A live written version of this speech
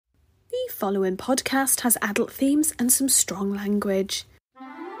following podcast has adult themes and some strong language.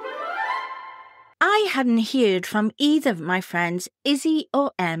 I hadn't heard from either of my friends, Izzy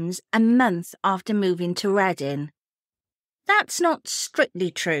or Ems, a month after moving to Reading. That's not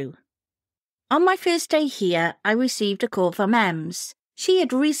strictly true. On my first day here, I received a call from Ems. She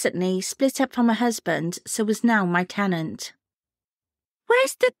had recently split up from her husband, so was now my tenant.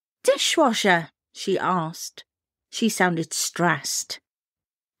 "Where's the dishwasher?" she asked. She sounded stressed.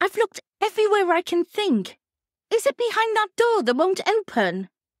 "I've looked everywhere I can think. Is it behind that door that won't open?"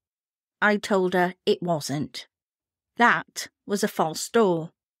 I told her it wasn't. That was a false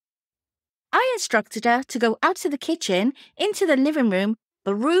door. I instructed her to go out of the kitchen, into the living room,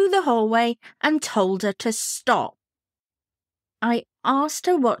 through the hallway, and told her to stop. I asked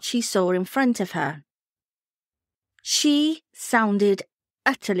her what she saw in front of her. She sounded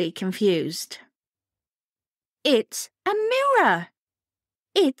utterly confused. "It's a mirror.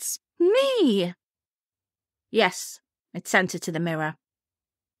 It's me." Yes, I'd sent her to the mirror.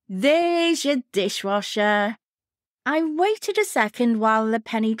 "There's your dishwasher." I waited a second while the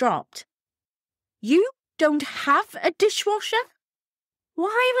penny dropped. "You don't have a dishwasher?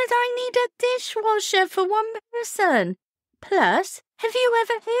 Why would I need a dishwasher for one person? Plus, have you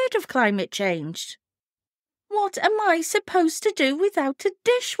ever heard of climate change? What am I supposed to do without a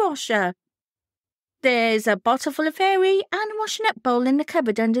dishwasher? There's a bottle full of fairy and a washing up bowl in the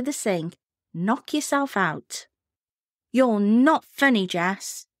cupboard under the sink. Knock yourself out." "You're not funny,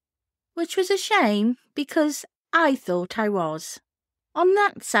 Jess." Which was a shame, because I thought I was. On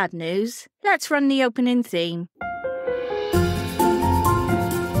that sad news, let's run the opening theme.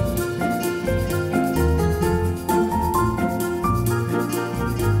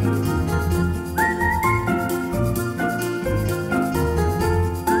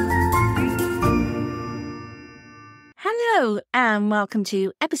 Hello and welcome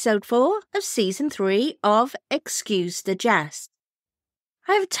to episode 4 of season 3 of Excuse the Jess.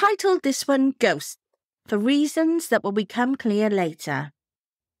 I have titled this one Ghosts, for reasons that will become clear later.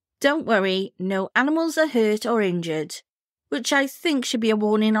 Don't worry, no animals are hurt or injured, which I think should be a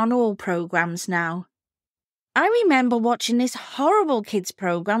warning on all programmes now. I remember watching this horrible kids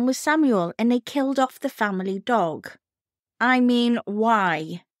programme with Samuel and they killed off the family dog. I mean,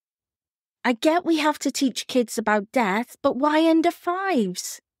 why? I get we have to teach kids about death, but why under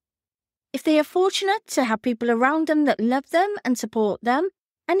 5s? If they are fortunate to have people around them that love them and support them,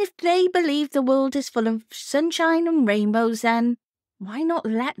 and if they believe the world is full of sunshine and rainbows, then why not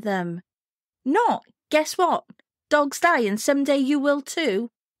let them? Not, guess what? Dogs die and someday you will too.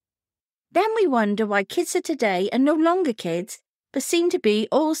 Then we wonder why kids of today are no longer kids, but seem to be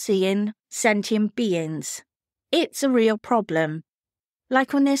all-seeing, sentient beings. It's a real problem.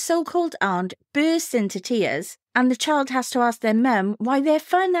 Like when their so-called aunt bursts into tears and the child has to ask their mum why their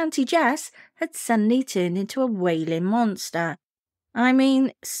fun Auntie Jess had suddenly turned into a wailing monster. I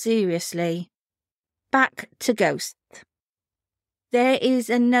mean, seriously. Back to ghosts. There is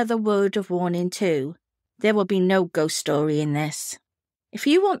another word of warning too. There will be no ghost story in this. If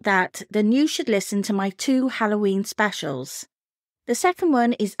you want that, then you should listen to my 2 Halloween specials. The second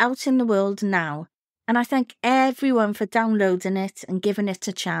one is out in the world now, and I thank everyone for downloading it and giving it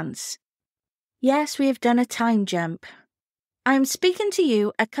a chance. Yes, we have done a time jump. I am speaking to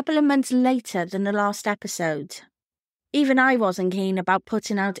you a couple of months later than the last episode. Even I wasn't keen about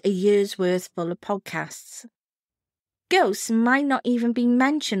putting out a year's worth full of podcasts. Ghosts might not even be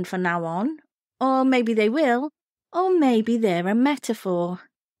mentioned from now on, or maybe they will, or maybe they're a metaphor.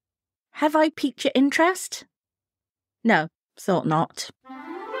 Have I piqued your interest? No, thought not.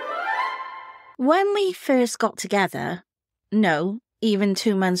 When we first got together, no, even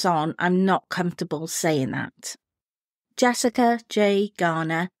 2 months on, I'm not comfortable saying that. Jessica J.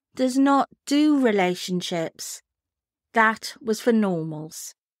 Garner does not do relationships. That was for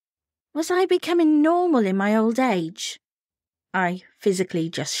normals. Was I becoming normal in my old age? I physically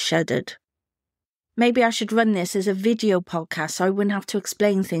just shuddered. Maybe I should run this as a video podcast so I wouldn't have to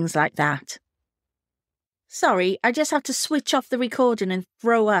explain things like that. Sorry, I just have to switch off the recording and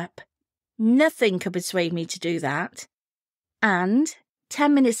throw up. Nothing could persuade me to do that. And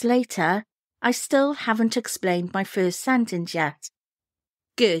 10 minutes later, I still haven't explained my first sentence yet.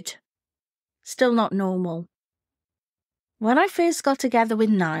 Good. Still not normal. When I first got together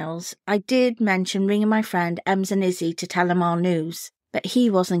with Niles, I did mention ringing my friend Ems and Izzy to tell them our news, but he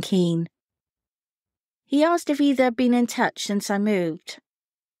wasn't keen. He asked if either had been in touch since I moved.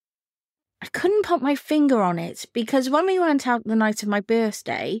 I couldn't put my finger on it because when we went out the night of my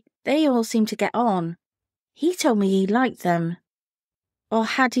birthday, they all seemed to get on. He told me he liked them. Or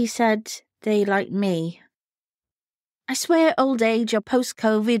had he said they liked me? I swear old age or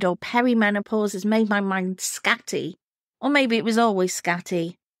post-COVID or perimenopause has made my mind scatty. Or maybe it was always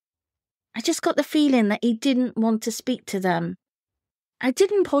scatty. I just got the feeling that he didn't want to speak to them. I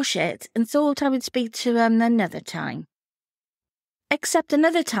didn't push it and thought I would speak to him another time. Except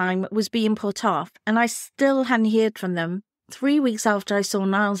another time was being put off and I still hadn't heard from them 3 weeks after I saw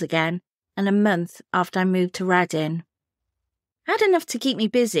Niles again and a month after I moved to Reading. I had enough to keep me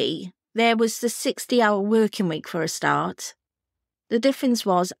busy. There was the 60-hour working week for a start. The difference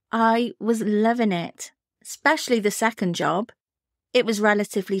was I was loving it, especially the second job. It was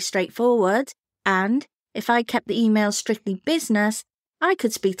relatively straightforward, and if I kept the emails strictly business, I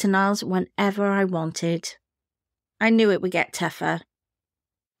could speak to Niles whenever I wanted. I knew it would get tougher.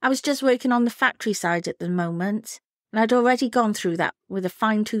 I was just working on the factory side at the moment, and I'd already gone through that with a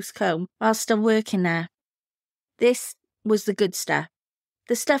fine-tooth comb while still working there. This was the good stuff.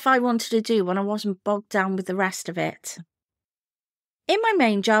 The stuff I wanted to do when I wasn't bogged down with the rest of it. In my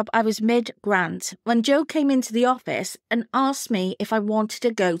main job, I was mid-grant when Joe came into the office and asked me if I wanted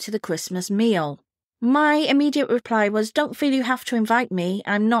to go to the Christmas meal. My immediate reply was, "Don't feel you have to invite me,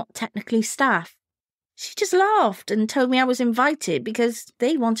 I'm not technically staff." She just laughed and told me I was invited because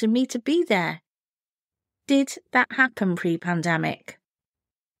they wanted me to be there. Did that happen pre-pandemic?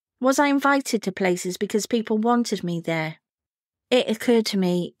 Was I invited to places because people wanted me there? It occurred to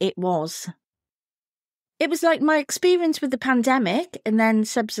me it was. It was like my experience with the pandemic and then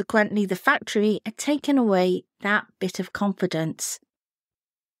subsequently the factory had taken away that bit of confidence.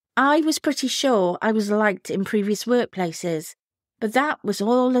 I was pretty sure I was liked in previous workplaces, but that was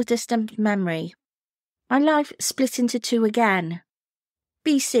all a distant memory. My life split into two again.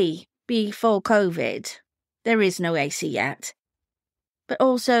 BC, before COVID. There is no AC yet. But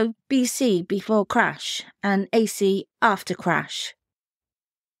also BC before crash and AC after crash.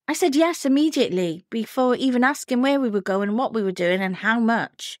 I said yes immediately, before even asking where we were going, what we were doing and how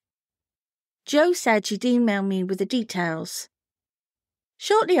much. Jo said she'd email me with the details.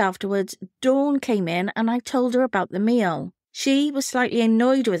 Shortly afterwards, Dawn came in and I told her about the meal. She was slightly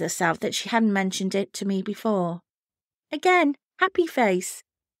annoyed with herself that she hadn't mentioned it to me before. Again, happy face.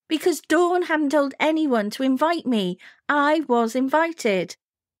 Because Dawn hadn't told anyone to invite me. I was invited.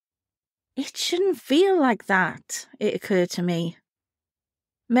 It shouldn't feel like that, it occurred to me.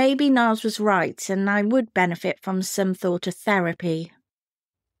 Maybe Niles was right and I would benefit from some sort of therapy.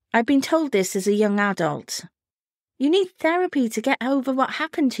 I'd been told this as a young adult. You need therapy to get over what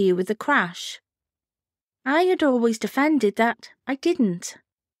happened to you with the crash. I had always defended that I didn't.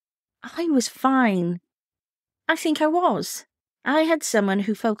 I was fine. I think I was. I had someone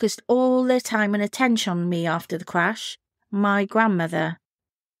who focused all their time and attention on me after the crash, my grandmother.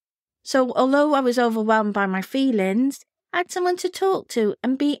 So although I was overwhelmed by my feelings, I had someone to talk to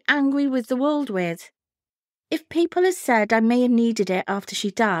and be angry with the world with. If people had said I may have needed it after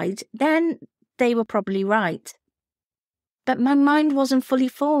she died, then they were probably right. But my mind wasn't fully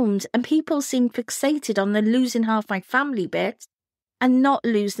formed and people seemed fixated on the losing half my family bit and not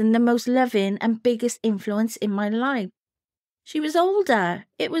losing the most loving and biggest influence in my life. She was older.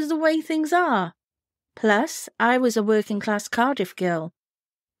 It was the way things are. Plus, I was a working-class Cardiff girl.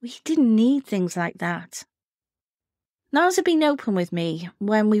 We didn't need things like that. Niles had been open with me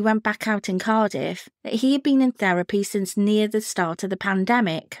when we went back out in Cardiff that he had been in therapy since near the start of the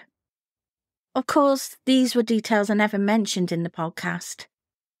pandemic. Of course, these were details I never mentioned in the podcast.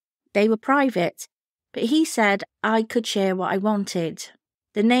 They were private, but he said I could share what I wanted.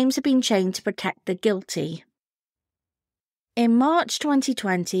 The names had been changed to protect the guilty. In March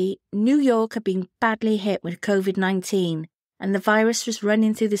 2020, New York had been badly hit with COVID-19 and the virus was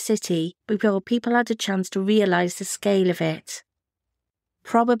running through the city before people had a chance to realise the scale of it.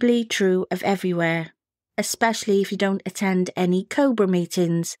 Probably true of everywhere, especially if you don't attend any Cobra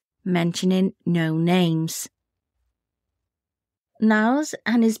meetings, mentioning no names. Niles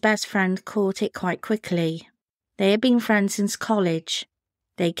and his best friend caught it quite quickly. They had been friends since college.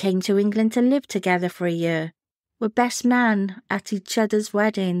 They came to England to live together for a year, were best man at each other's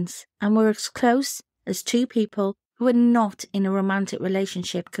weddings, and were as close as two people who were not in a romantic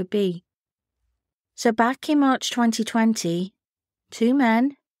relationship could be. So back in March 2020, two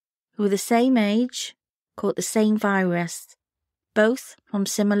men who were the same age caught the same virus, both from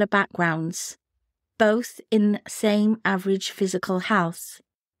similar backgrounds, both in the same average physical health,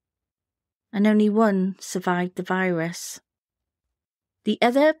 and only one survived the virus. The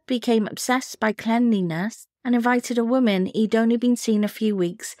other became obsessed by cleanliness and invited a woman he'd only been seen a few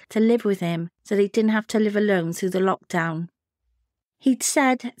weeks to live with him so they didn't have to live alone through the lockdown. He'd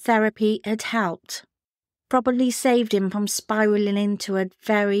said therapy had helped, probably saved him from spiralling into a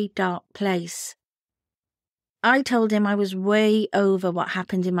very dark place. I told him I was way over what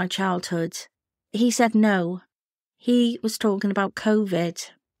happened in my childhood. He said no. He was talking about COVID.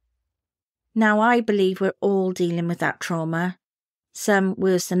 Now I believe we're all dealing with that trauma, some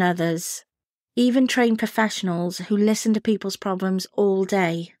worse than others. Even trained professionals who listen to people's problems all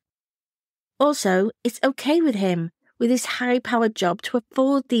day. Also, it's okay with him, with his high-powered job, to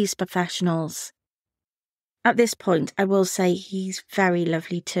afford these professionals. At this point, I will say he's very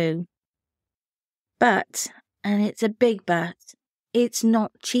lovely too. But, and it's a big but, it's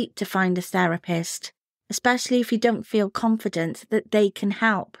not cheap to find a therapist, especially if you don't feel confident that they can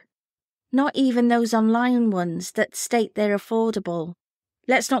help. Not even those online ones that state they're affordable.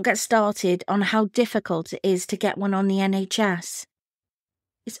 Let's not get started on how difficult it is to get one on the NHS.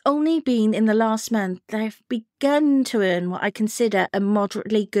 It's only been in the last month that I've begun to earn what I consider a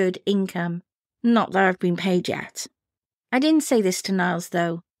moderately good income. Not that I've been paid yet. I didn't say this to Niles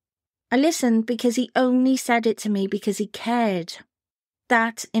though. I listened because he only said it to me because he cared.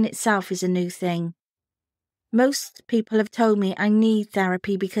 That in itself is a new thing. Most people have told me I need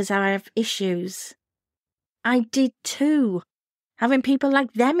therapy because I have issues. I did too, having people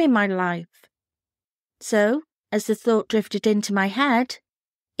like them in my life. So, as the thought drifted into my head,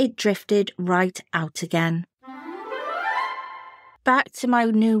 it drifted right out again. Back to my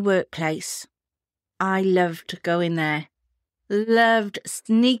new workplace. I loved going there. Loved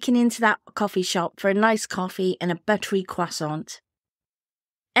sneaking into that coffee shop for a nice coffee and a buttery croissant.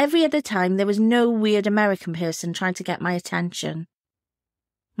 Every other time there was no weird American person trying to get my attention.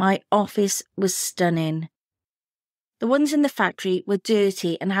 My office was stunning. The ones in the factory were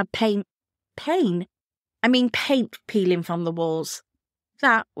dirty and had paint peeling from the walls.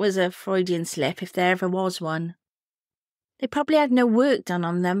 That was a Freudian slip if there ever was one. They probably had no work done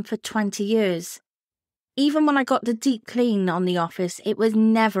on them for 20 years. Even when I got the deep clean on the office, it was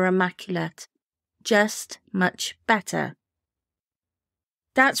never immaculate. Just much better.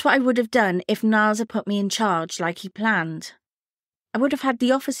 That's what I would have done if Niles had put me in charge like he planned. I would have had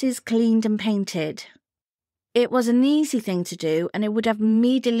the offices cleaned and painted. It was an easy thing to do and it would have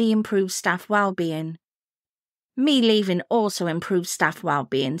immediately improved staff well-being. Me leaving also improved staff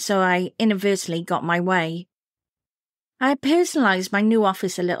well-being, so I inadvertently got my way. I had personalised my new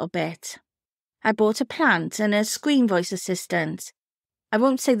office a little bit. I bought a plant and a screen voice assistant. I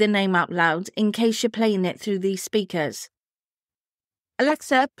won't say the name out loud in case you're playing it through these speakers.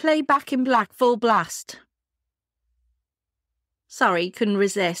 Alexa, play Back in Black full blast. Sorry, couldn't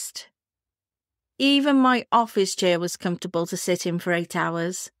resist. Even my office chair was comfortable to sit in for 8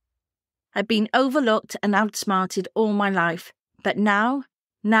 hours. I'd been overlooked and outsmarted all my life, but now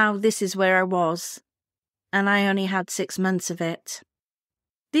this is where I was. And I only had 6 months of it.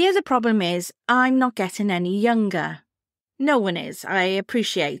 The other problem is I'm not getting any younger. No one is, I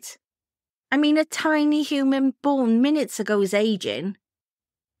appreciate. I mean, a tiny human born minutes ago is aging.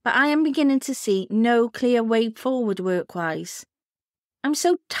 But I am beginning to see no clear way forward work-wise. I'm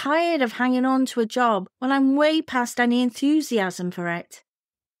so tired of hanging on to a job when I'm way past any enthusiasm for it.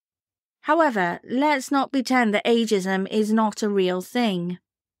 However, let's not pretend that ageism is not a real thing.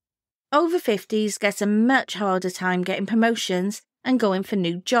 Over 50s get a much harder time getting promotions and going for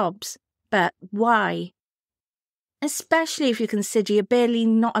new jobs. But why? Especially if you consider you're barely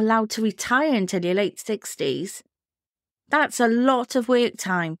not allowed to retire until your late 60s. That's a lot of work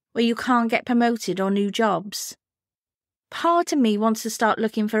time where you can't get promoted or new jobs. Part of me wants to start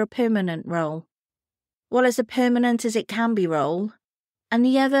looking for a permanent role. Well, as a permanent as it can be role. And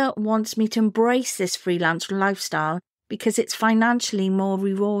the other wants me to embrace this freelance lifestyle because it's financially more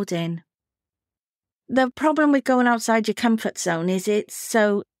rewarding. The problem with going outside your comfort zone is it's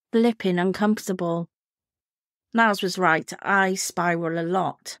so flipping uncomfortable. Niles was right, I spiral a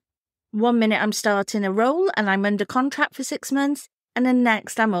lot. 1 minute I'm starting a role and I'm under contract for 6 months, and the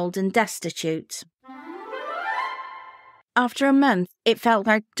next I'm old and destitute. After a month, it felt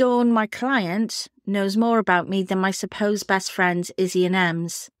like Dawn, my client, knows more about me than my supposed best friends Izzy and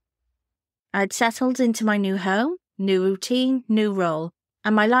Ems. I'd settled into my new home, new routine, new role,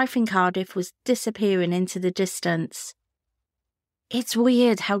 and my life in Cardiff was disappearing into the distance. It's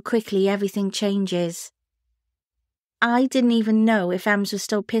weird how quickly everything changes. I didn't even know if Ems was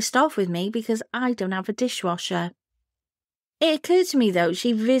still pissed off with me because I don't have a dishwasher. It occurred to me though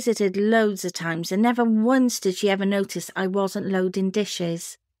she visited loads of times and never once did she ever notice I wasn't loading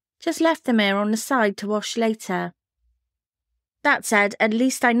dishes. Just left them here on the side to wash later. That said, at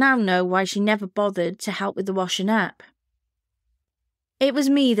least I now know why she never bothered to help with the washing up. It was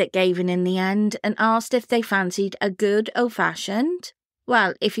me that gave in the end and asked if they fancied a good old-fashioned,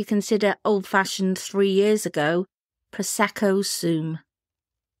 well, if you consider old-fashioned 3 years ago, Prosecco Zoom.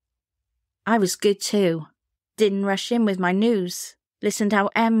 I was good too. Didn't rush in with my news. Listened how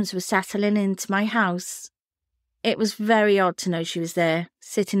Ems was settling into my house. It was very odd to know she was there,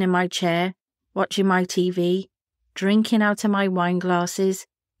 sitting in my chair, watching my TV, drinking out of my wine glasses,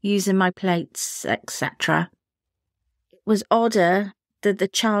 using my plates, etc. It was odder that the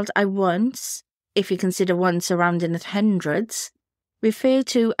child I once, if you consider once around in the hundreds, referred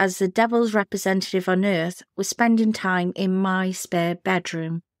to as the devil's representative on earth, was spending time in my spare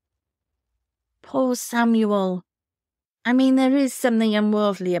bedroom. Poor Samuel. I mean, there is something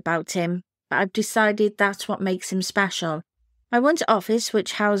unworldly about him, but I've decided that's what makes him special. My once office,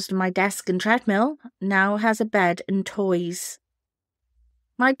 which housed my desk and treadmill, now has a bed and toys.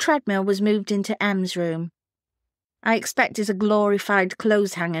 My treadmill was moved into Em's room. I expect it's a glorified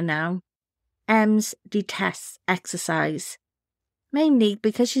clothes hanger now. Ems detests exercise, mainly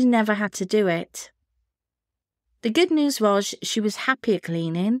because she's never had to do it. The good news was she was happier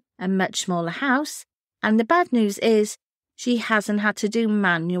cleaning a much smaller house, and the bad news is she hasn't had to do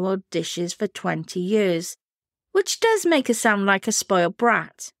manual dishes for 20 years, which does make her sound like a spoiled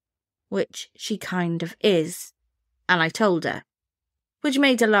brat, which she kind of is, and I told her, which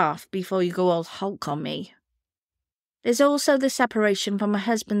made her laugh before you go all Hulk on me. There's also the separation from her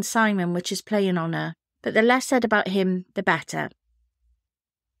husband Simon, which is playing on her, but the less said about him, the better.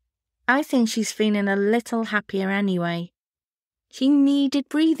 I think she's feeling a little happier anyway. She needed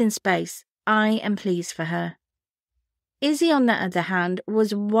breathing space. I am pleased for her. Izzy, on the other hand,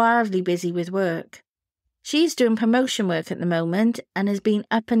 was wildly busy with work. She's doing promotion work at the moment and has been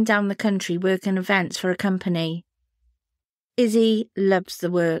up and down the country working events for a company. Izzy loves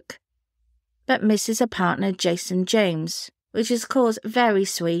the work, but misses her partner Jason James, which is of course very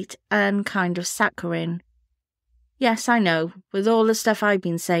sweet and kind of saccharine. Yes, I know, with all the stuff I've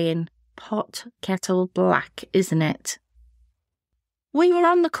been saying, pot kettle black, isn't it? We were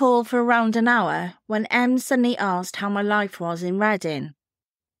on the call for around an hour when Em suddenly asked how my life was in Reading.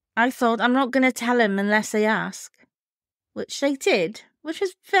 I thought I'm not going to tell him unless they ask, which they did, which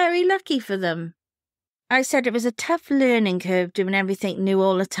was very lucky for them. I said it was a tough learning curve doing everything new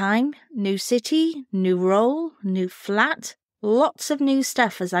all the time. New city, new role, new flat, lots of new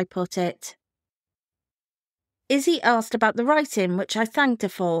stuff, as I put it. Izzy asked about the writing, which I thanked her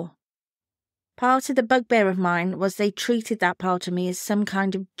for. Part of the bugbear of mine was they treated that part of me as some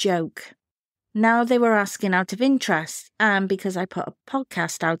kind of joke. Now they were asking out of interest, and because I put a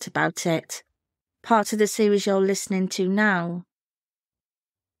podcast out about it. Part of the series you're listening to now.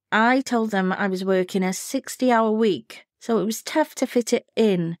 I told them I was working a 60-hour week, so it was tough to fit it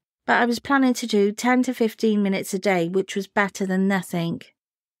in, but I was planning to do 10 to 15 minutes a day, which was better than nothing.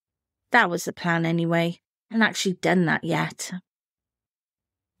 That was the plan anyway. I haven't actually done that yet.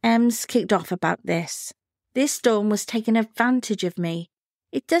 Ems kicked off about this. This storm was taking advantage of me.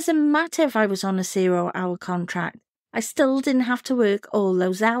 It doesn't matter if I was on a 0-hour contract. I still didn't have to work all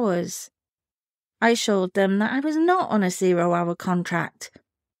those hours. I assured them that I was not on a 0-hour contract.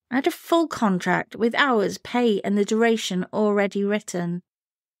 I had a full contract with hours, pay and the duration already written.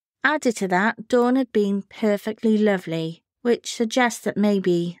 Added to that, Dawn had been perfectly lovely, which suggests that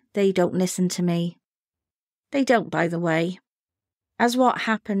maybe they don't listen to me. They don't, by the way, as what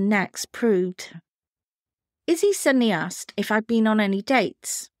happened next proved. Izzy suddenly asked if I'd been on any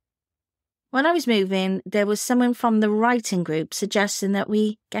dates. When I was moving, there was someone from the writing group suggesting that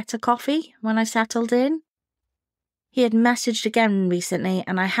we get a coffee when I settled in. He had messaged again recently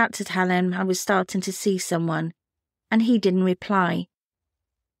and I had to tell him I was starting to see someone, and he didn't reply.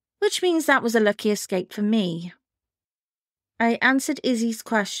 Which means that was a lucky escape for me. I answered Izzy's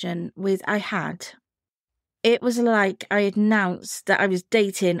question with I had. It was like I had announced that I was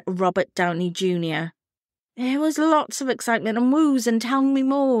dating Robert Downey Jr. There was lots of excitement and woos and tell me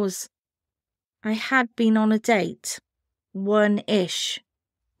mores. I had been on a date. One-ish.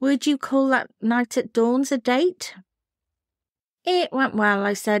 Would you call that night at Dawn's a date? It went well,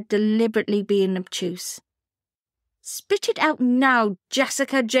 I said, deliberately being obtuse. Spit it out now,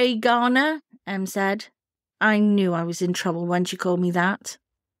 Jessica J. Garner, Em said. I knew I was in trouble when she called me that.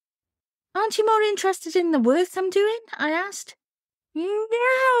 Aren't you more interested in the work I'm doing? I asked.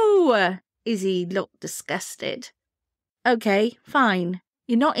 No! Izzy looked disgusted. Okay, fine.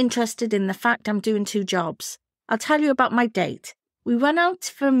 You're not interested in the fact I'm doing 2 jobs. I'll tell you about my date. We went out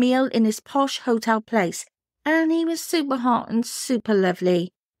for a meal in his posh hotel place, and he was super hot and super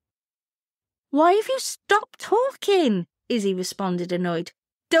lovely. Why have you stopped talking? Izzy responded, annoyed.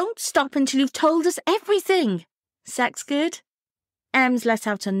 Don't stop until you've told us everything. Sex good? Ems let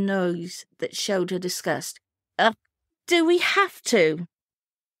out a noise that showed her disgust. Do we have to?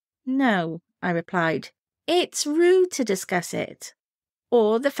 No, I replied. It's rude to discuss it.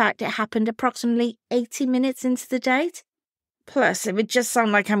 or the fact it happened approximately 80 minutes into the date. Plus, it would just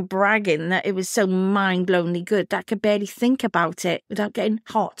sound like I'm bragging that it was so mind-blowingly good that I could barely think about it without getting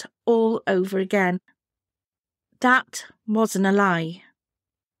hot all over again. That wasn't a lie.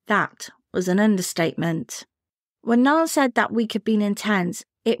 That was an understatement. When Niall said that week had been intense,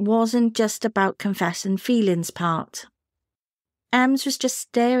 it wasn't just about confessing feelings part. Ems was just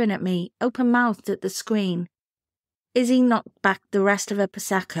staring at me, open-mouthed at the screen. Izzy knocked back the rest of her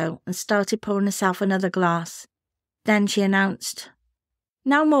Prosecco and started pouring herself another glass. Then she announced,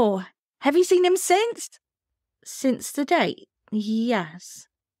 "Now more. Have you seen him since?" "Since the date? Yes."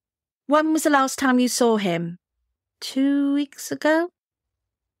 "When was the last time you saw him?" 2 weeks ago."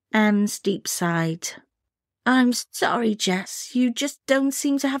 Ems deep sighed. "I'm sorry, Jess. You just don't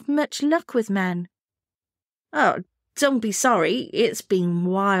seem to have much luck with men." "Oh, don't be sorry. It's been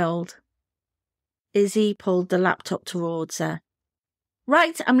wild." Izzy pulled the laptop towards her.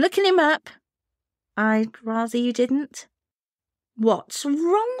 "Right, I'm looking him up." "I'd rather you didn't." "What's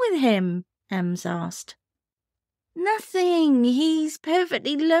wrong with him?" Ems asked. "Nothing. He's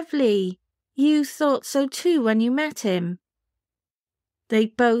perfectly lovely. You thought so too when you met him." They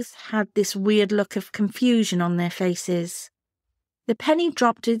both had this weird look of confusion on their faces. The penny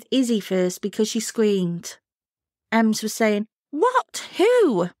dropped with Izzy first because she screamed. Ems was saying, "What?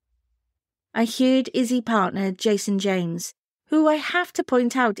 Who?" I heard Izzy partner Jason James, who I have to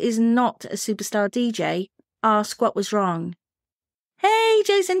point out is not a superstar DJ, ask what was wrong. "Hey,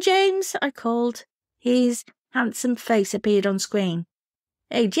 Jason James," I called. His handsome face appeared on screen.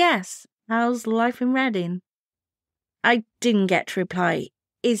 "Hey, Jess, how's life in Reading?" I didn't get to reply.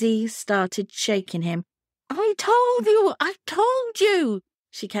 Izzy started shaking him. I told you,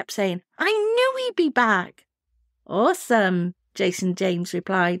 she kept saying. "I knew he'd be back." "Awesome," Jason James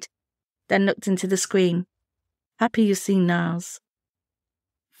replied, then looked into the screen. "Happy you've seen Niles."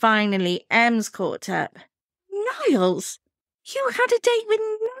 Finally, Ems caught up. "Niles? You had a date with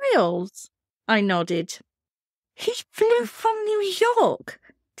Niles?" I nodded. "He flew from New York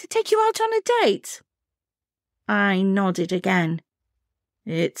to take you out on a date?" I nodded again.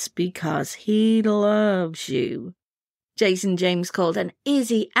 "It's because he loves you," Jason James called, and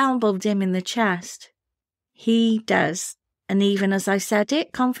Izzy elbowed him in the chest. "He does." And even as I said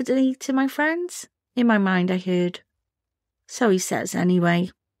it confidently to my friends, in my mind I heard, "So he says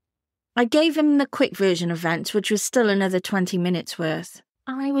anyway." I gave him the quick version of events, which was still another 20 minutes worth.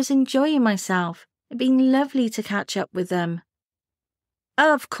 I was enjoying myself. It'd been lovely to catch up with them.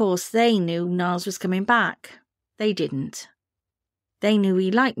 Of course, they knew Niles was coming back. They didn't. They knew he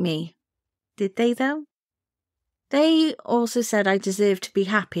liked me. Did they, though? They also said I deserved to be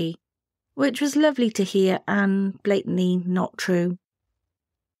happy, which was lovely to hear and blatantly not true.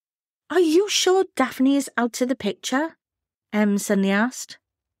 "Are you sure Daphne is out of the picture?" Em suddenly asked.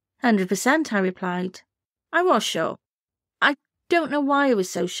 100%, I replied. I was sure. I don't know why I was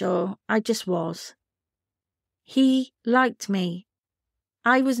so sure. I just was. He liked me.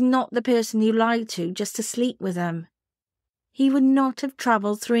 I was not the person you lied to just to sleep with him. He would not have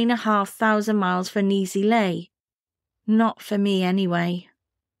travelled 3,500 miles for an easy lay. Not for me, anyway.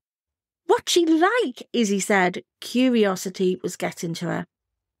 "What's she like?" Izzy said. Curiosity was getting to her.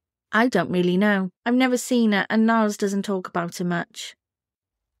 "I don't really know. I've never seen her, and Niles doesn't talk about her much."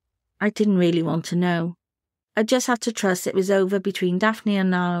 I didn't really want to know. I just had to trust it was over between Daphne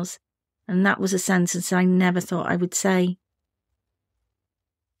and Niles, and that was a sentence I never thought I would say.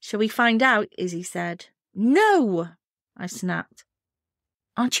 "Shall we find out?" Izzy said. "No!" I snapped.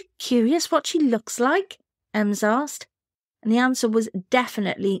 "Aren't you curious what she looks like?" Ems asked, and the answer was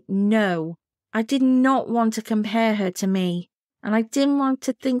definitely no. I did not want to compare her to me, and I didn't want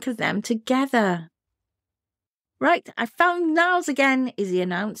to think of them together. "Right, I found Niles again," Izzy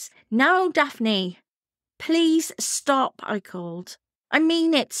announced. "Now, Daphne." "Please stop," I called. "I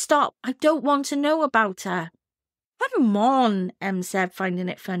mean it, stop. I don't want to know about her." "Come on," Em said, finding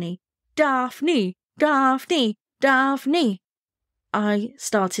it funny. "Daphne, Daphne, Daphne." I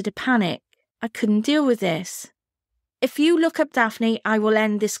started to panic. I couldn't deal with this. "If you look up Daphne, I will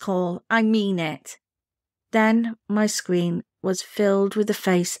end this call. I mean it." Then my screen was filled with the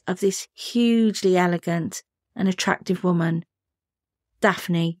face of this hugely elegant and attractive woman.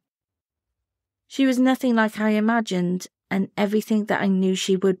 Daphne. She was nothing like I imagined, and everything that I knew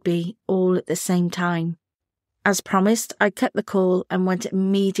she would be, all at the same time. As promised, I cut the call and went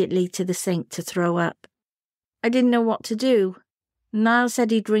immediately to the sink to throw up. I didn't know what to do. Niall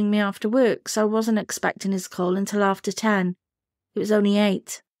said he'd ring me after work, so I wasn't expecting his call until after 10. It was only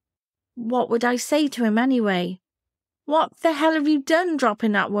 8. What would I say to him anyway? "What the hell have you done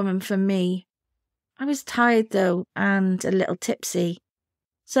dropping that woman for me?" I was tired though, and a little tipsy.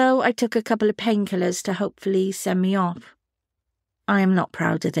 So I took a couple of painkillers to hopefully send me off. I am not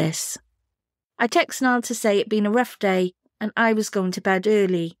proud of this. I texted Niall to say it'd been a rough day and I was going to bed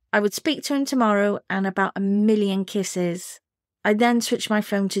early. I would speak to him tomorrow and about 1,000,000 kisses. I then switched my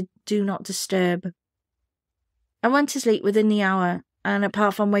phone to Do Not Disturb. I went to sleep within the hour, and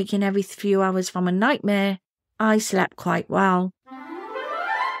apart from waking every few hours from a nightmare, I slept quite well.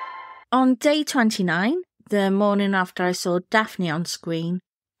 On day 29, the morning after I saw Daphne on screen,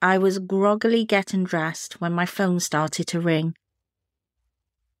 I was groggily getting dressed when my phone started to ring.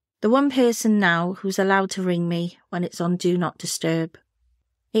 The one person now who's allowed to ring me when it's on Do Not Disturb.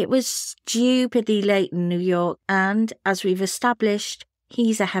 It was stupidly late in New York, and, as we've established,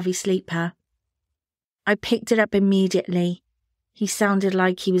 he's a heavy sleeper. I picked it up immediately. He sounded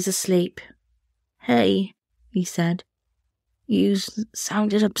like he was asleep. "Hey," he said. "You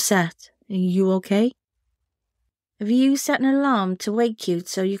sounded upset. Are you okay?" "Have you set an alarm to wake you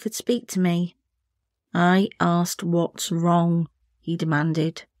so you could speak to me?" I asked what's wrong, he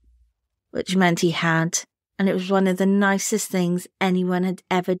demanded. Which meant he had, and it was one of the nicest things anyone had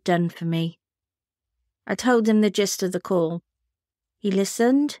ever done for me. I told him the gist of the call. He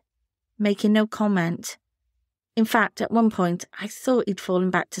listened, making no comment. In fact, at one point, I thought he'd fallen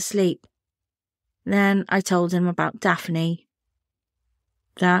back to sleep. Then I told him about Daphne.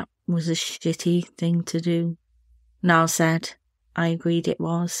 "That was a shitty thing to do," Niall said. I agreed it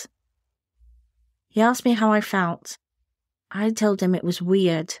was. He asked me how I felt. I told him it was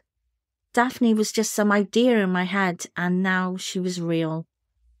weird. Daphne was just some idea in my head, and now she was real.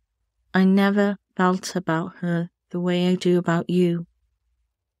 I never felt about her the way I do about you.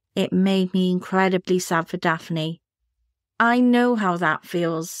 It made me incredibly sad for Daphne. I know how that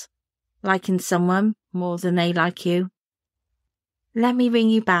feels, liking someone more than they like you. "Let me ring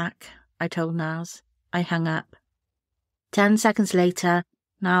you back," I told Niles. I hung up. 10 seconds later,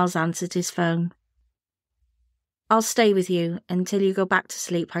 Niles answered his phone. "I'll stay with you until you go back to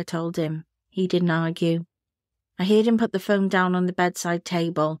sleep," I told him. He didn't argue. I heard him put the phone down on the bedside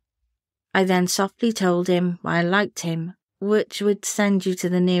table. I then softly told him why I liked him, which would send you to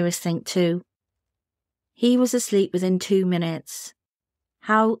the nearest thing too. He was asleep within 2 minutes.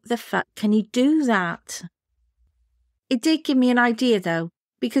 How the fuck can you do that? It did give me an idea though,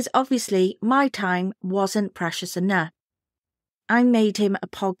 because obviously my time wasn't precious enough. I made him a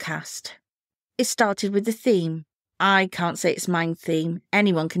podcast. It started with the theme. I can't say it's my theme.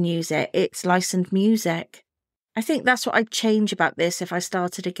 Anyone can use it. It's licensed music. I think that's what I'd change about this if I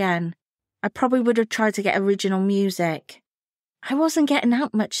started again. I probably would have tried to get original music. I wasn't getting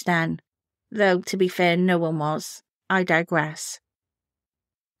out much then. Though, to be fair, no one was. I digress.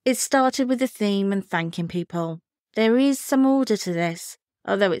 It started with the theme and thanking people. There is some order to this,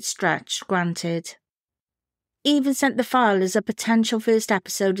 although it's stretched, granted. Even sent the file as a potential first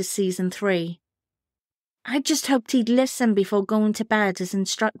episode of season 3. I just hoped he'd listen before going to bed as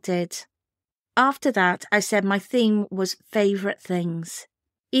instructed. After that, I said my theme was favourite things.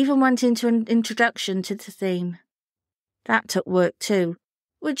 Even went into an introduction to the theme. That took work too,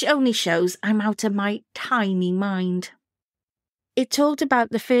 which only shows I'm out of my tiny mind. It talked about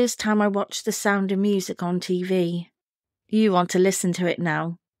the first time I watched The Sound of Music on TV. You want to listen to it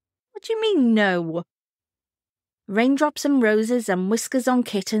now? What do you mean, no? Raindrops and roses and whiskers on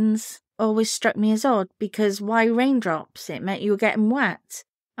kittens always struck me as odd because why raindrops? It meant you were getting wet.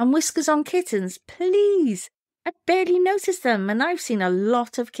 And whiskers on kittens, please. I barely noticed them and I've seen a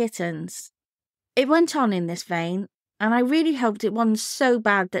lot of kittens. It went on in this vein, and I really hoped it wasn't so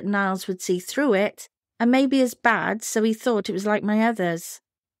bad that Niles would see through it, and maybe as bad so he thought it was like my others.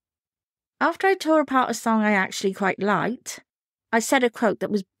 After I tore apart a song I actually quite liked, I said a quote that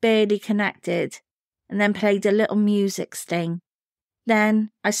was barely connected, and then played a little music sting.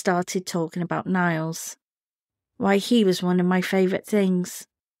 Then I started talking about Niles. Why he was one of my favourite things.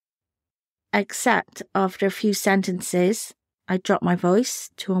 Except after a few sentences, I dropped my voice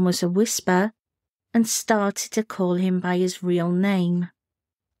to almost a whisper and started to call him by his real name.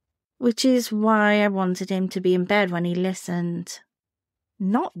 Which is why I wanted him to be in bed when he listened.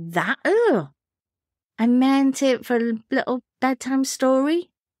 Not that, I meant it for a little bedtime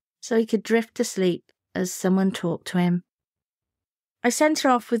story, so he could drift to sleep as someone talked to him. I sent her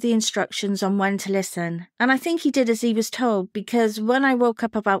off with the instructions on when to listen, and I think he did as he was told because when I woke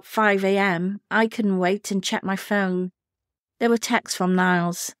up about 5 a.m, I couldn't wait and check my phone. There were texts from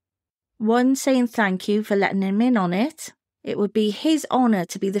Niles. One saying thank you for letting him in on it. It would be his honour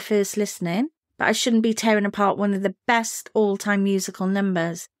to be the first listening, but I shouldn't be tearing apart one of the best all-time musical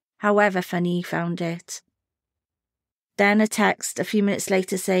numbers, however funny he found it. Then a text a few minutes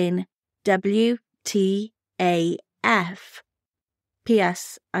later saying WTAF.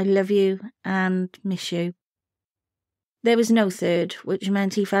 P.S. I love you and miss you. There was no third, which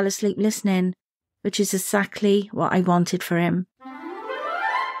meant he fell asleep listening, which is exactly what I wanted for him.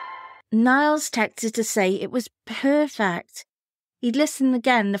 Niles texted to say it was perfect. He'd listened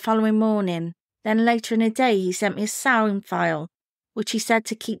again the following morning. Then later in the day he sent me a sound file, which he said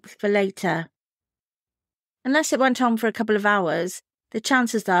to keep for later. Unless it went on for a couple of hours, the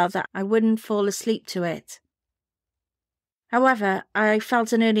chances are that I wouldn't fall asleep to it. However, I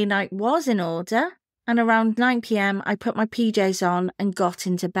felt an early night was in order, and around 9 p.m. I put my PJs on and got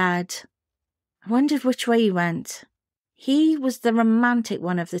into bed. I wondered which way he went. He was the romantic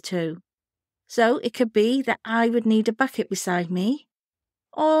one of the two. So it could be that I would need a bucket beside me.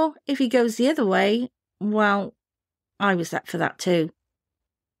 Or if he goes the other way, well, I was up for that too.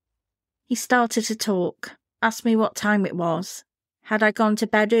 He started to talk, asked me what time it was. Had I gone to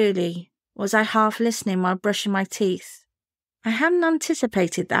bed early? Was I half listening while brushing my teeth? I hadn't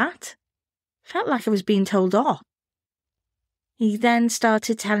anticipated that. Felt like I was being told off. He then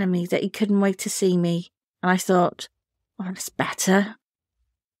started telling me that he couldn't wait to see me, and I thought, well, that's better.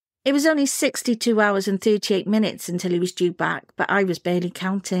 It was only 62 hours and 38 minutes until he was due back, but I was barely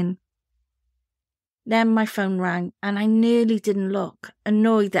counting. Then my phone rang, and I nearly didn't look,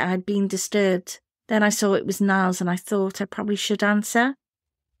 annoyed that I had been disturbed. Then I saw it was Niles, and I thought I probably should answer.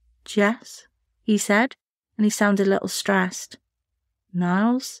 Jess, he said, and he sounded a little stressed.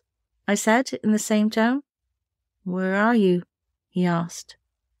 Niles, I said in the same tone. Where are you? He asked.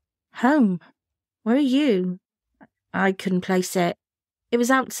 Home. Where are you? I couldn't place it. It was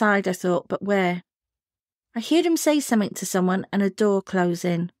outside, I thought, but where? I heard him say something to someone and a door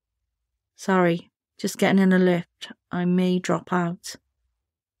closing. Sorry, just getting in a lift. I may drop out.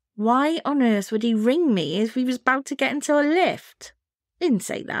 Why on earth would he ring me if he was about to get into a lift? Didn't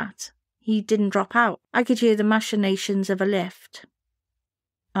say that. He didn't drop out. I could hear the machinations of a lift.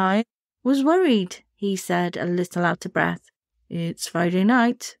 I was worried, he said, a little out of breath. It's Friday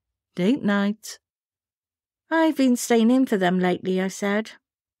night. Date night. I've been staying in for them lately, I said.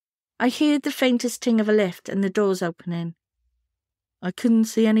 I heard the faintest ting of a lift and the doors opening. I couldn't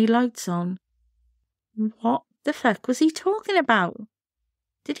see any lights on. What the fuck was he talking about?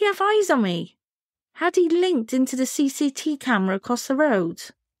 Did he have eyes on me? Had he linked into the CCTV camera across the road?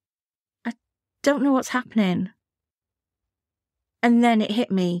 I don't know what's happening. And then it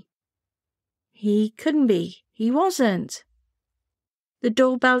hit me. He couldn't be. He wasn't. The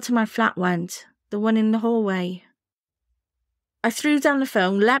doorbell to my flat went, the one in the hallway. I threw down the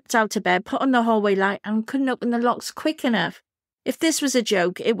phone, leapt out of bed, put on the hallway light, and couldn't open the locks quick enough. If this was a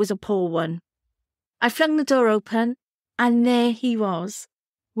joke, it was a poor one. I flung the door open, and there he was,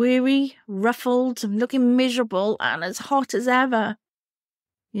 weary, ruffled, looking miserable, and as hot as ever.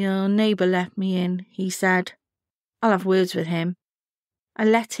 Your neighbour let me in, he said. I'll have words with him. I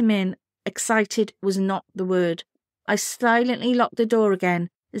let him in. Excited was not the word. I silently locked the door again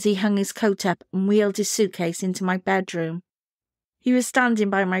as he hung his coat up and wheeled his suitcase into my bedroom. He was standing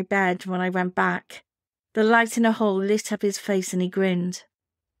by my bed when I went back. The light in the hall lit up his face and he grinned.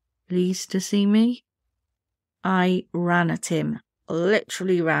 Pleased to see me? I ran at him,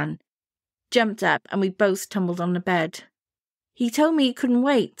 literally ran, jumped up and we both tumbled on the bed. He told me he couldn't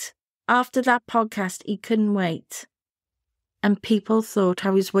wait. After that podcast, he couldn't wait. And people thought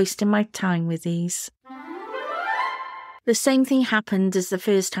I was wasting my time with these. The same thing happened as the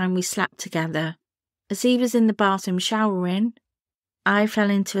first time we slept together. As he was in the bathroom showering, I fell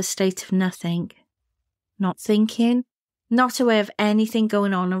into a state of nothing. Not thinking, not aware of anything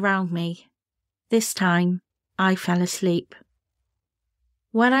going on around me. This time, I fell asleep.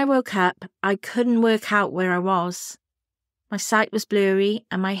 When I woke up, I couldn't work out where I was. My sight was blurry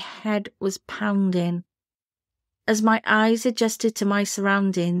and my head was pounding. As my eyes adjusted to my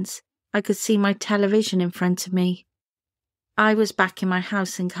surroundings, I could see my television in front of me. I was back in my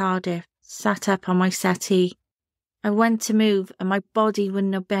house in Cardiff, sat up on my settee. I went to move and my body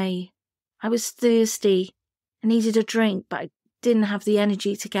wouldn't obey. I was thirsty. I needed a drink, but I didn't have the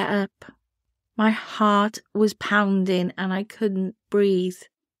energy to get up. My heart was pounding and I couldn't breathe.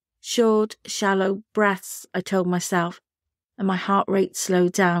 Short, shallow breaths, I told myself, and my heart rate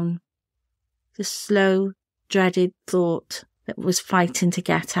slowed down. The slow, dreaded thought that was fighting to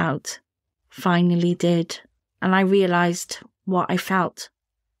get out finally did, and I realised what I felt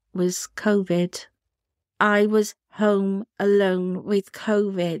was COVID. I was home alone with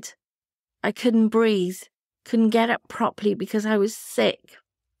COVID. I couldn't breathe, couldn't get up properly because I was sick,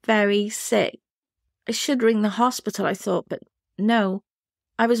 very sick. I should ring the hospital, I thought, but no,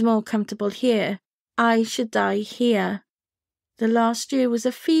 I was more comfortable here. I should die here. The last year was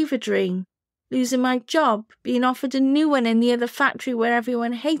a fever dream. losing my job, being offered a new one in the other factory where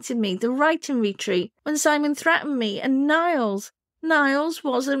everyone hated me, the writing retreat, when Simon threatened me, and Niles. Niles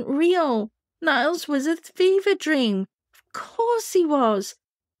wasn't real. Niles was a fever dream. Of course he was.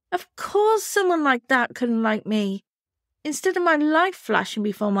 Of course someone like that couldn't like me. Instead of my life flashing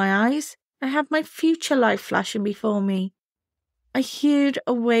before my eyes, I had my future life flashing before me. I heard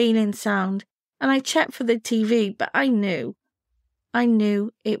a wailing sound, and I checked for the TV, but I knew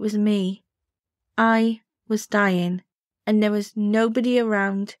it was me. I was dying, and there was nobody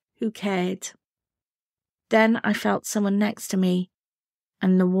around who cared. Then I felt someone next to me,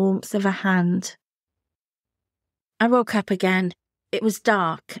 and the warmth of a hand. I woke up again. It was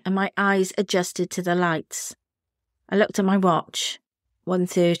dark, and my eyes adjusted to the lights. I looked at my watch.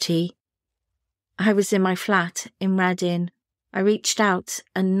 1:30. I was in my flat in Reading. I reached out,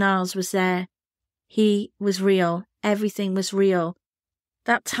 and Niles was there. He was real. Everything was real.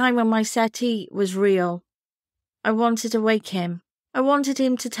 That time on my settee was real. I wanted to wake him. I wanted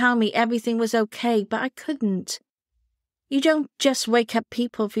him to tell me everything was okay, but I couldn't. You don't just wake up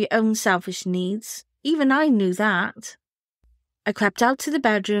people for your own selfish needs. Even I knew that. I crept out to the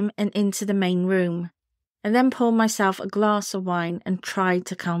bedroom and into the main room, and then poured myself a glass of wine and tried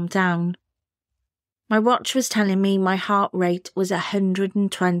to calm down. My watch was telling me my heart rate was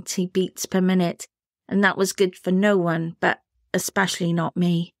 120 beats per minute, and that was good for no one, but especially not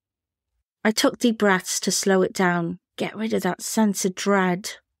me. I took deep breaths to slow it down, get rid of that sense of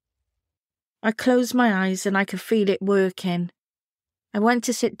dread. I closed my eyes and I could feel it working. I went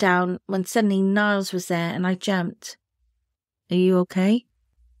to sit down when suddenly Niles was there and I jumped. "Are you okay?"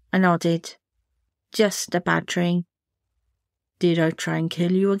 I nodded. "Just a bad dream." "Did I try and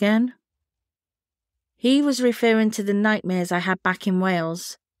kill you again?" He was referring to the nightmares I had back in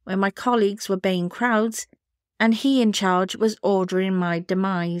Wales, where my colleagues were baying crowds, and he in charge was ordering my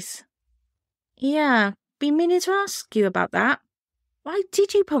demise. "Yeah, been meaning to ask you about that. Why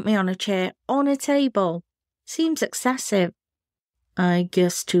did you put me on a chair, on a table? Seems excessive." "I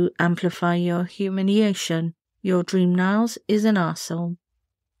guess to amplify your humiliation. Your dream, Niles, is an arsehole."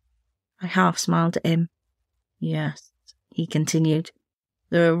 I half smiled at him. "Yes," he continued,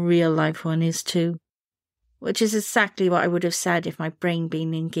 "the real life one is too." Which is exactly what I would have said if my brain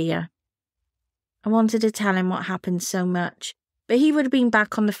been in gear. I wanted to tell him what happened so much, but he would have been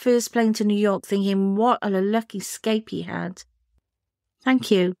back on the first plane to New York thinking what a lucky escape he had. "Thank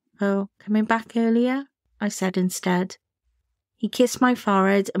you for coming back earlier," I said instead. He kissed my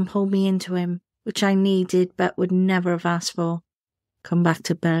forehead and pulled me into him, which I needed but would never have asked for. "Come back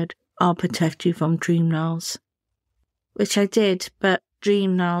to bed. I'll protect you from Dream Niles." Which I did, but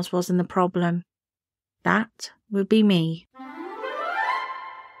Dream Niles wasn't the problem. That would be me.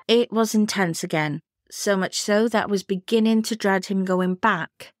 It was intense again, so much so that I was beginning to dread him going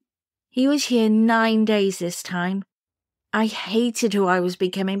back. He was here 9 days this time. I hated who I was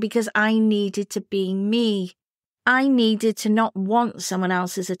becoming because I needed to be me. I needed to not want someone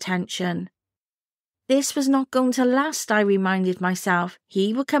else's attention. This was not going to last, I reminded myself.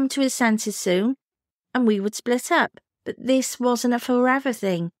 He would come to his senses soon, and we would split up. But this wasn't a forever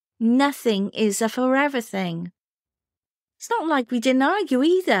thing. Nothing is a forever thing. It's not like we didn't argue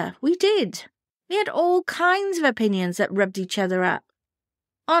either. We did. We had all kinds of opinions that rubbed each other up.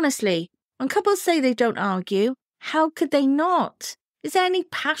 Honestly, when couples say they don't argue, how could they not? Is there any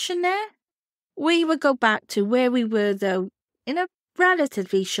passion there? We would go back to where we were, though, in a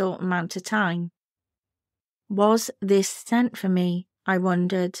relatively short amount of time. Was this sent for me? I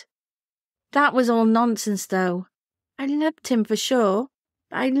wondered. That was all nonsense, though. I loved him for sure.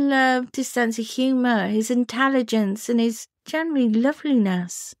 I loved his sense of humour, his intelligence, and his generally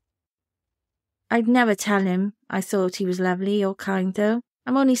loveliness. I'd never tell him I thought he was lovely or kind, though.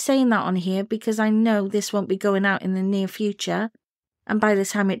 I'm only saying that on here because I know this won't be going out in the near future, and by the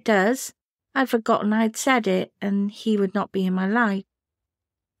time it does, I'd forgotten I'd said it, and he would not be in my life.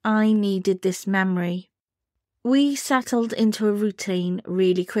 I needed this memory. We settled into a routine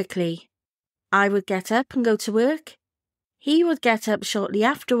really quickly. I would get up and go to work. He would get up shortly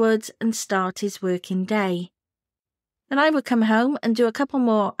afterwards and start his working day. Then I would come home and do a couple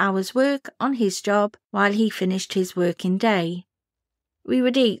more hours' work on his job while he finished his working day. We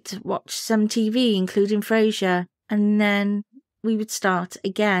would eat, watch some TV, including Frasier, and then we would start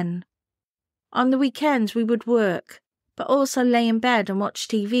again. On the weekends we would work, but also lay in bed and watch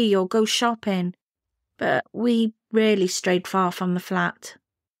TV or go shopping. But we rarely strayed far from the flat.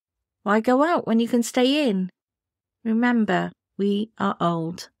 Why go out when you can stay in? Remember, we are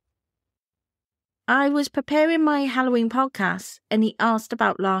old. I was preparing my Halloween podcast and he asked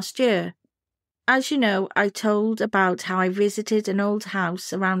about last year. As you know, I told about how I visited an old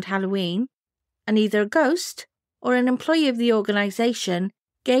house around Halloween and either a ghost or an employee of the organisation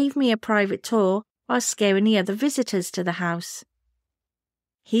gave me a private tour while scaring the other visitors to the house.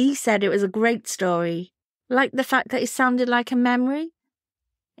 He said it was a great story, like the fact that it sounded like a memory.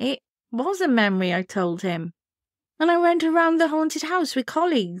 It was a memory, I told him. And I went around the haunted house with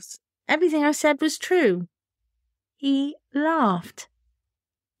colleagues. Everything I said was true. He laughed.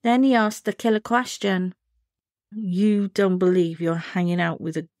 Then he asked the killer question. You don't believe you're hanging out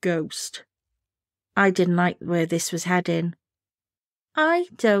with a ghost? I didn't like where this was heading. I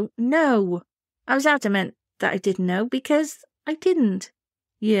don't know. I was adamant that I didn't know because I didn't.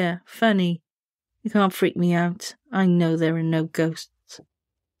 Yeah, funny. You can't freak me out. I know there are no ghosts.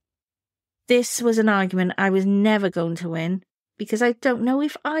 This was an argument I was never going to win because I don't know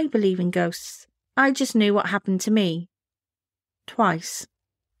if I believe in ghosts. I just knew what happened to me. Twice.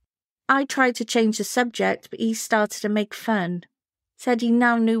 I tried to change the subject, but he started to make fun. Said he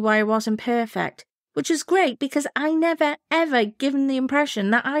now knew why I wasn't perfect, which was great because I never ever given the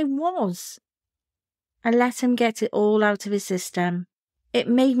impression that I was. I let him get it all out of his system. It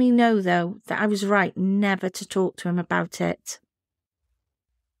made me know, though, that I was right never to talk to him about it.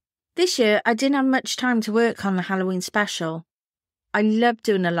 This year, I didn't have much time to work on the Halloween special. I loved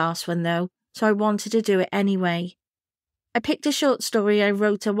doing the last one, though, so I wanted to do it anyway. I picked a short story I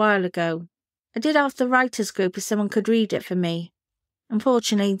wrote a while ago. I did ask the writers group if someone could read it for me.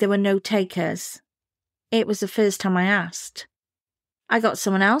 Unfortunately, there were no takers. It was the first time I asked. I got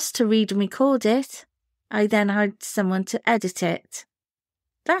someone else to read and record it. I then hired someone to edit it.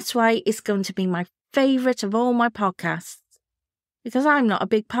 That's why it's going to be my favourite of all my podcasts, because I'm not a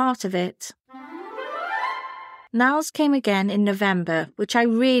big part of it. Niles came again in November, which I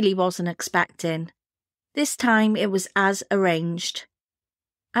really wasn't expecting. This time it was as arranged.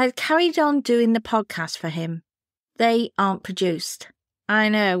 I had carried on doing the podcast for him. They aren't produced. I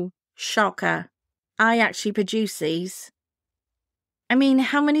know, shocker. I actually produce these. I mean,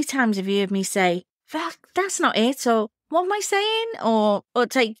 how many times have you heard me say, "Fuck, that's not it," or "What am I saying?" or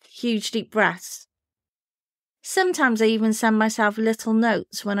take huge deep breaths? Sometimes I even send myself little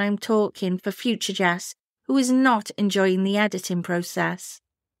notes when I'm talking for future Jess, who is not enjoying the editing process.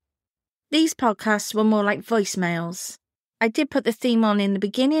 These podcasts were more like voicemails. I did put the theme on in the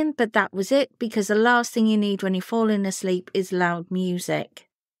beginning, but that was it because the last thing you need when you're falling asleep is loud music.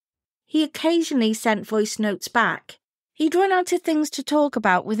 He occasionally sent voice notes back. He'd run out of things to talk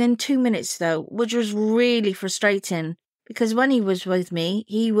about within 2 minutes though, which was really frustrating because when he was with me,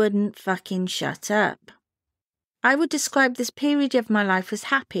 he wouldn't fucking shut up. I would describe this period of my life as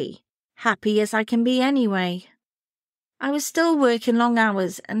happy. Happy as I can be anyway. I was still working long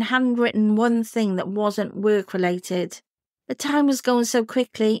hours and hadn't written one thing that wasn't work-related. The time was going so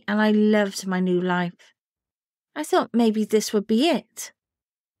quickly and I loved my new life. I thought maybe this would be it.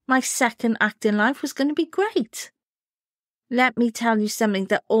 My second act in life was going to be great. Let me tell you something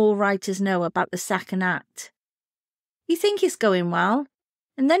that all writers know about the second act. You think it's going well,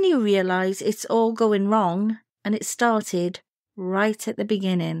 and then you realise it's all going wrong, and it started right at the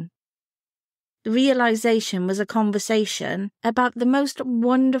beginning. The realisation was a conversation about the most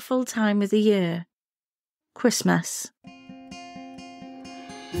wonderful time of the year, Christmas.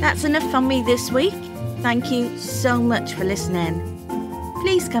 That's enough from me this week. Thank you so much for listening.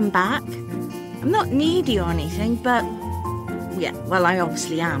 Please come back. I'm not needy or anything, but yeah, well, I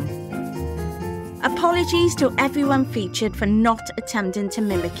obviously am. Apologies to everyone featured for not attempting to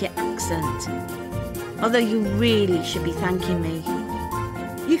mimic your accent. Although you really should be thanking me.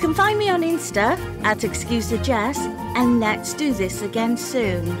 You can find me on Insta at Excuse the Jess, and let's do this again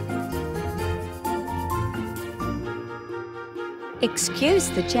soon.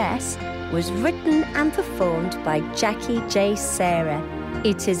 Excuse the Jess was written and performed by Jackie J. Sarah.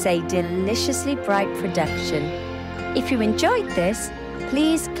 It is a deliciously bright production. If you enjoyed this,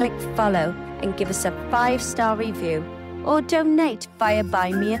 please click follow and give us a 5-star review or donate via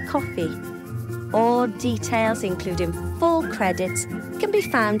Buy Me a Coffee. All details, including full credits, can be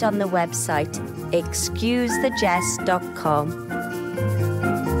found on the website excusethejess.com.